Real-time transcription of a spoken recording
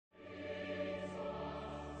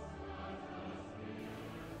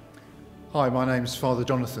Hi, my name's Father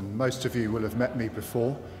Jonathan. Most of you will have met me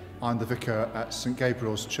before. I'm the vicar at St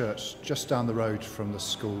Gabriel's Church, just down the road from the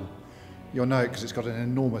school. You'll know it because it's got an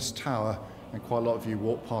enormous tower and quite a lot of you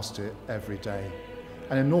walk past it every day.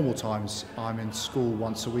 And in normal times, I'm in school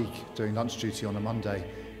once a week doing lunch duty on a Monday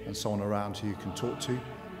and someone around who you can talk to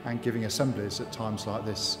and giving assemblies at times like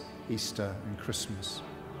this, Easter and Christmas.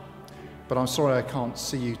 But I'm sorry I can't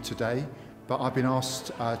see you today. But I've been asked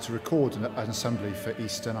to record an assembly for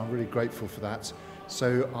Easter, and I'm really grateful for that.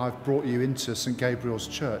 So I've brought you into St Gabriel's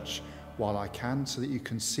Church while I can, so that you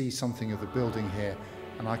can see something of the building here,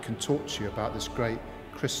 and I can talk to you about this great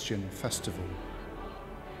Christian festival.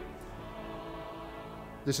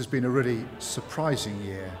 This has been a really surprising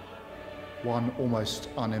year, one almost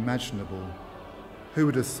unimaginable. Who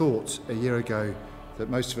would have thought a year ago that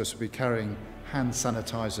most of us would be carrying hand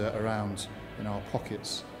sanitizer around in our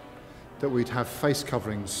pockets? That we'd have face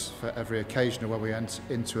coverings for every occasion where we enter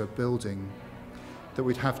into a building, that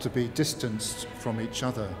we'd have to be distanced from each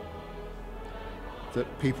other,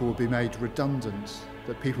 that people would be made redundant,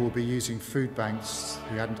 that people would be using food banks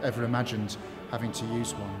who hadn't ever imagined having to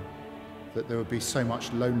use one, that there would be so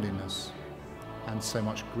much loneliness and so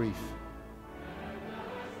much grief.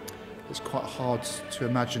 It's quite hard to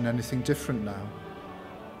imagine anything different now,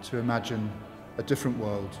 to imagine a different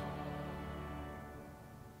world.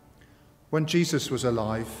 When Jesus was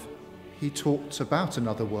alive, he talked about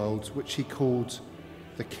another world which he called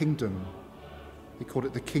the kingdom. He called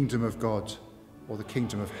it the kingdom of God or the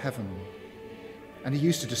kingdom of heaven. And he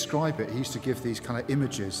used to describe it, he used to give these kind of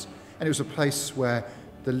images. And it was a place where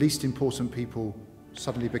the least important people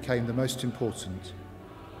suddenly became the most important,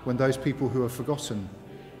 when those people who were forgotten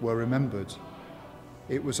were remembered.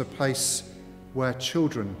 It was a place where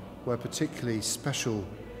children were particularly special,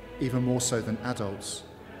 even more so than adults.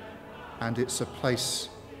 And it's a place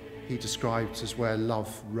he described as where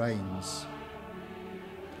love reigns.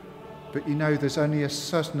 But you know, there's only a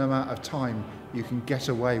certain amount of time you can get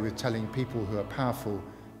away with telling people who are powerful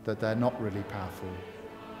that they're not really powerful.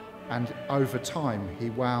 And over time,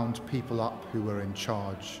 he wound people up who were in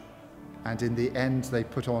charge. And in the end, they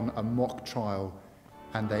put on a mock trial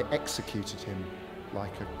and they executed him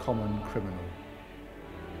like a common criminal.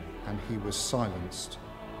 And he was silenced.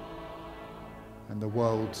 And the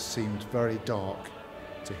world seemed very dark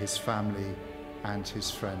to his family and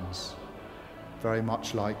his friends, very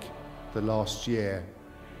much like the last year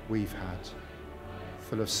we've had,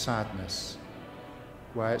 full of sadness,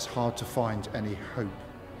 where it's hard to find any hope,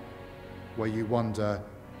 where you wonder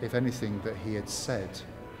if anything that he had said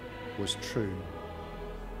was true.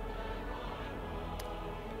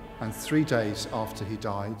 And 3 days after he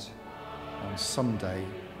died, on Sunday,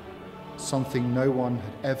 something no one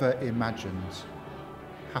had ever imagined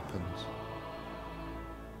happened.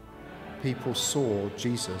 People saw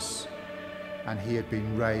Jesus and he had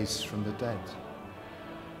been raised from the dead.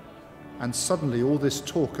 And suddenly all this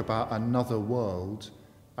talk about another world,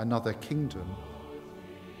 another kingdom,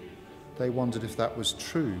 they wondered if that was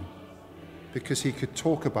true, because he could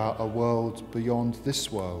talk about a world beyond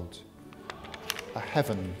this world, a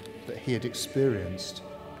heaven that he had experienced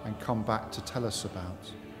and come back to tell us about.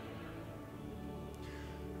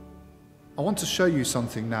 I want to show you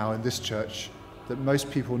something now in this church that most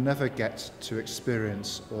people never get to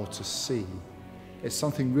experience or to see. It's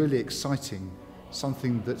something really exciting,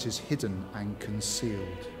 something that is hidden and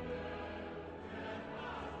concealed.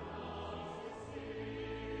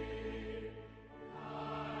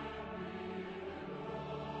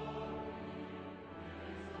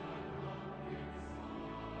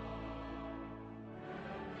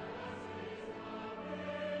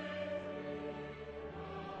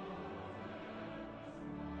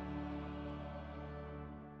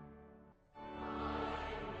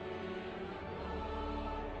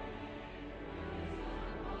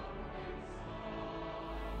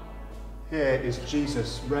 Here is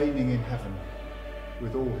Jesus reigning in heaven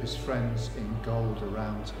with all his friends in gold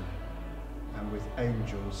around him and with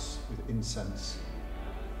angels with incense.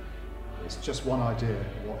 It's just one idea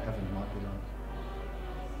of what heaven might be like.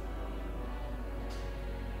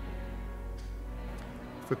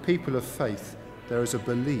 For people of faith, there is a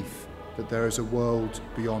belief that there is a world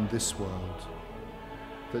beyond this world,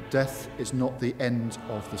 that death is not the end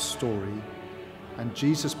of the story, and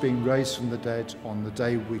Jesus being raised from the dead on the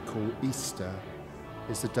day we call Easter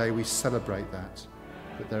is the day we celebrate that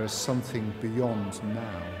there is something beyond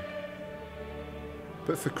now.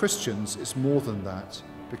 But for Christians, it's more than that,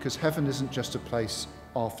 because heaven isn't just a place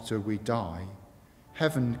after we die.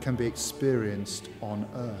 Heaven can be experienced on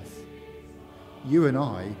earth. You and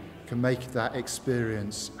I can make that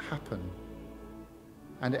experience happen.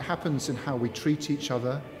 And it happens in how we treat each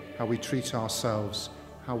other, how we treat ourselves,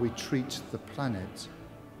 how we treat the planet.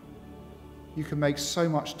 You can make so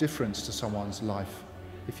much difference to someone's life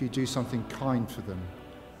if you do something kind for them,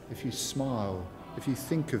 if you smile, if you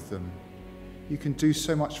think of them. You can do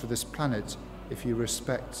so much for this planet if you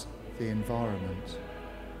respect the environment.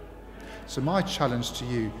 So my challenge to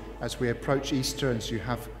you as we approach Easter and as you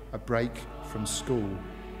have a break from school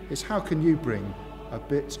is, how can you bring a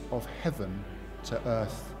bit of heaven to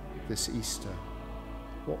earth this Easter?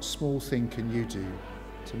 What small thing can you do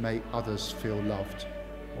to make others feel loved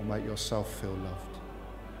or make yourself feel loved?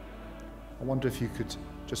 I wonder if you could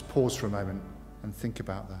just pause for a moment and think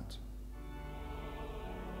about that.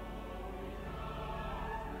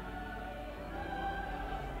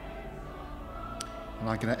 And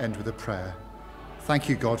I'm going to end with a prayer. Thank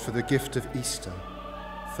you, God, for the gift of Easter,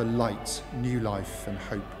 for light, new life and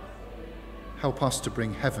hope. Help us to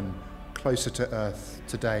bring heaven closer to earth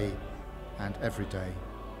today and every day.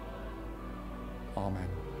 Amen.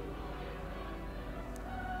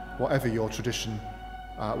 Whatever your tradition,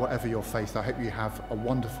 whatever your faith, I hope you have a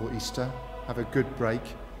wonderful Easter. Have a good break.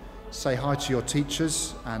 Say hi to your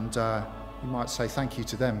teachers, and you might say thank you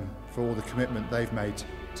to them for all the commitment they've made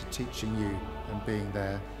to teaching you and being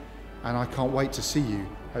there. And I can't wait to see you,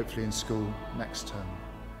 hopefully in school next term.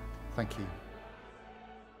 Thank you.